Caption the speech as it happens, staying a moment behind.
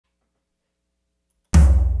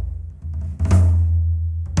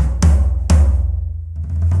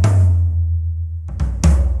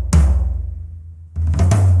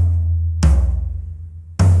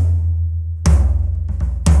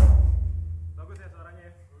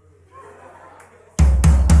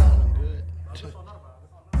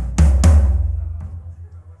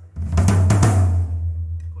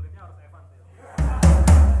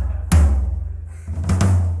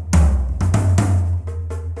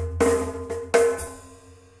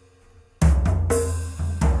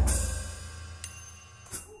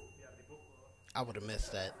I would have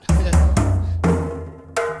missed that. Ooh, that's...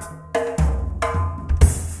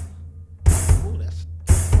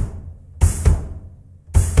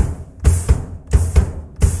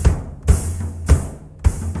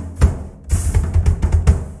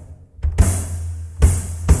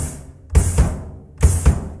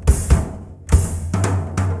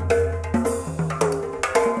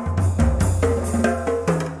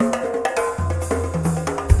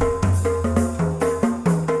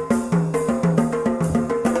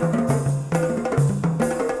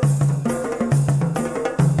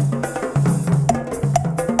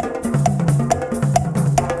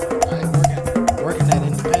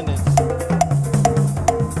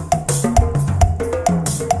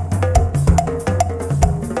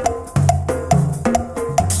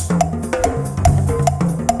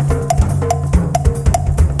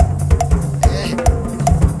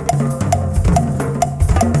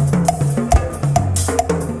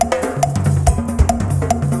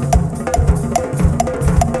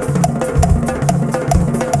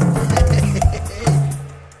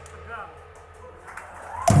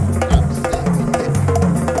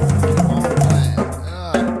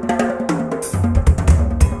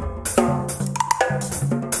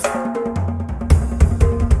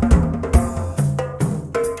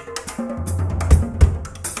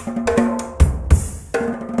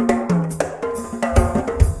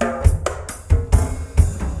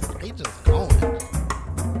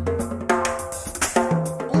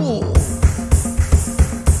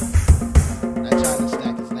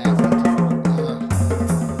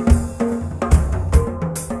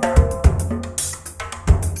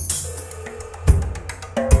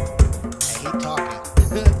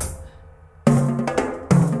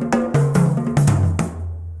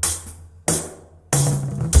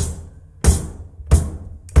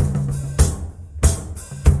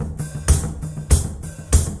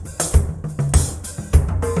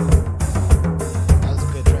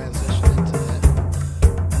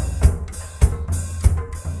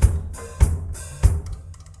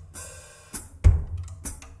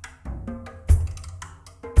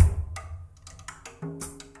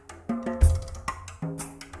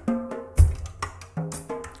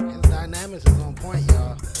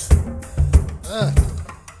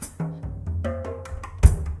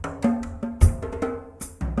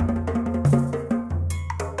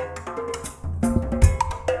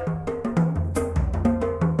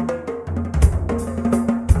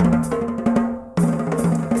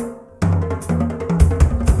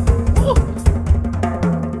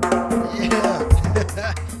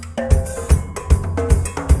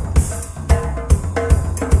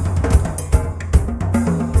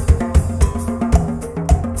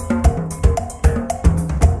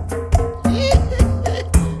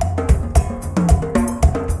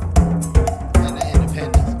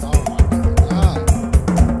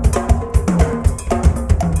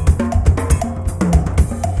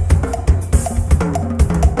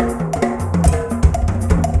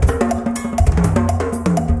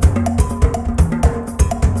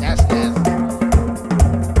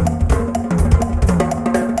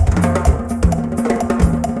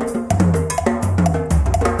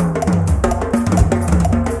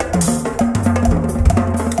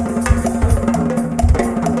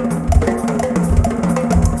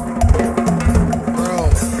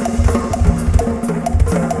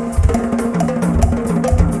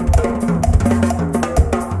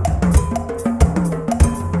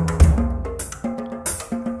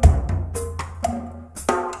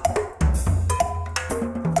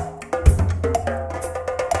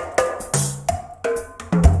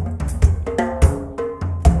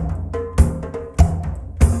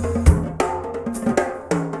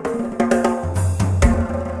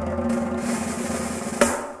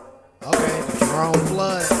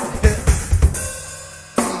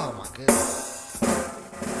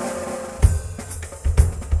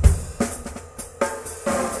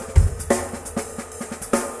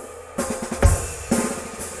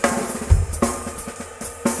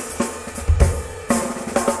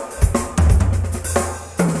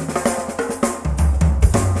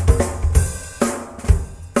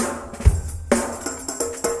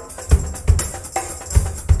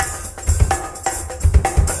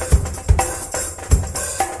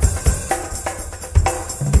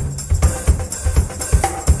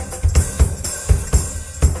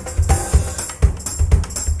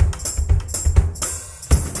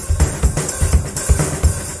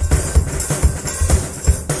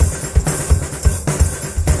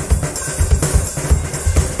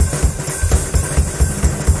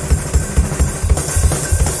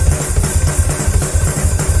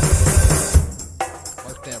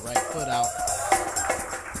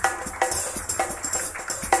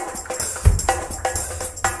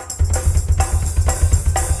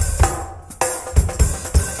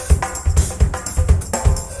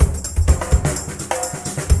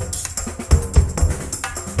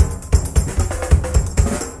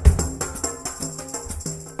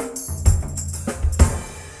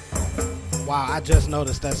 just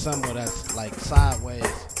noticed that somewhere that's like sideways.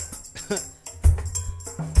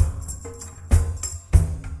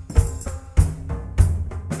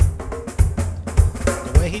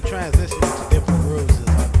 The way he transitions to different grooves is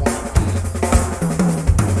on point.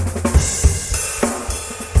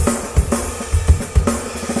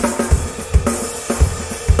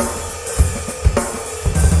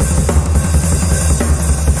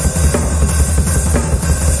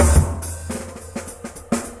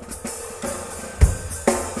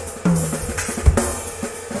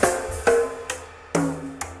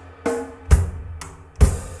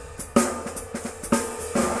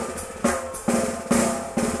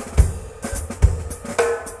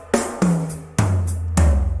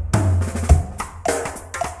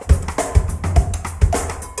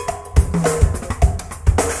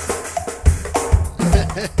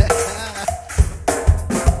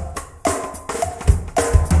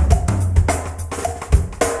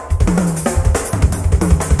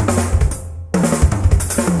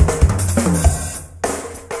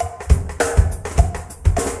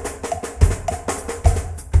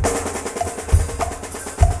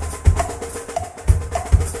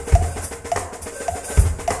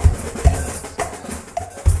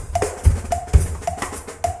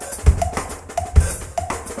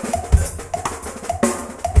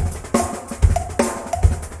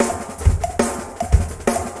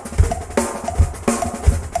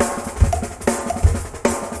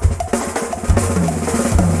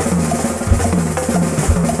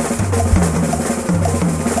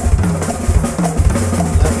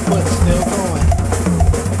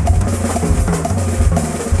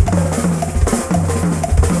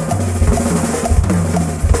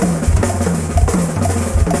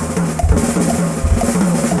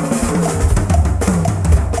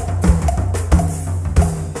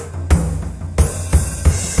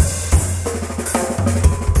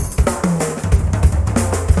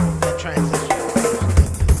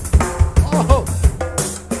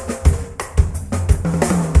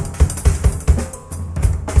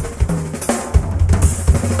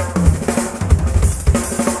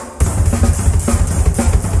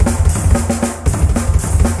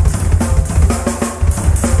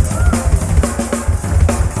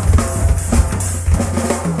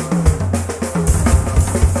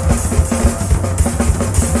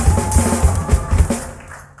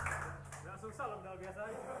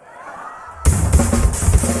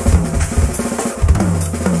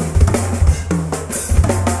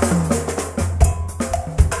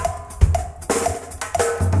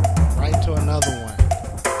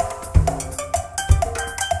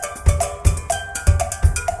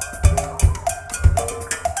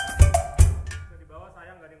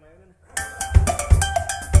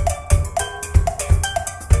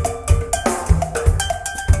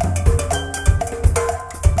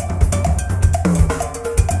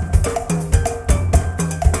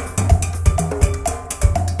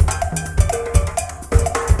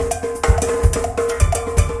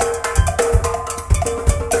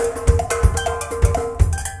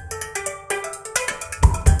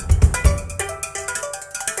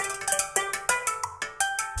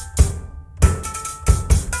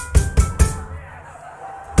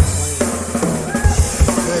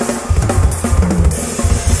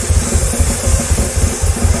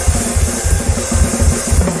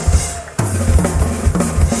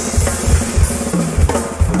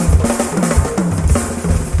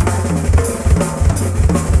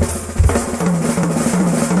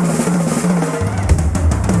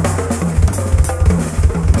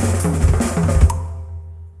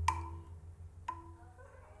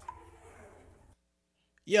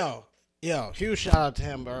 Yo, huge shout out to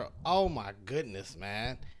him, bro. Oh my goodness,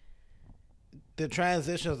 man. The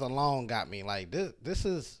transitions alone got me like this. This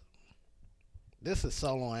is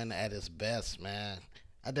soloing at its best, man.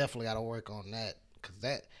 I definitely got to work on that because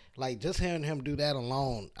that, like, just hearing him do that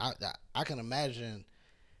alone, I can imagine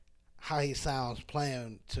how he sounds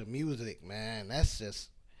playing to music, man. That's just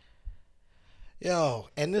yo.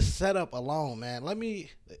 And this setup alone, man.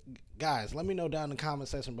 Guys, let me know down in the comment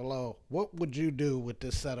section below. What would you do with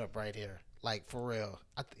this setup right here? Like for real.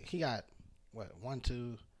 He got what 1,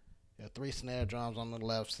 2, yeah, 3 snare drums on the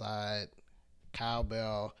left side,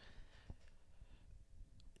 cowbell,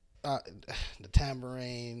 the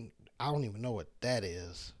tambourine. I don't even know what that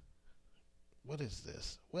is. What is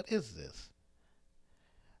this? What is this?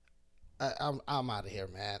 I'm out of here,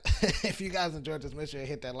 man. If you guys enjoyed this, make sure you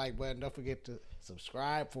hit that like button. Don't forget to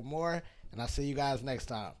subscribe for more, and I'll see you guys next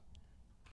time.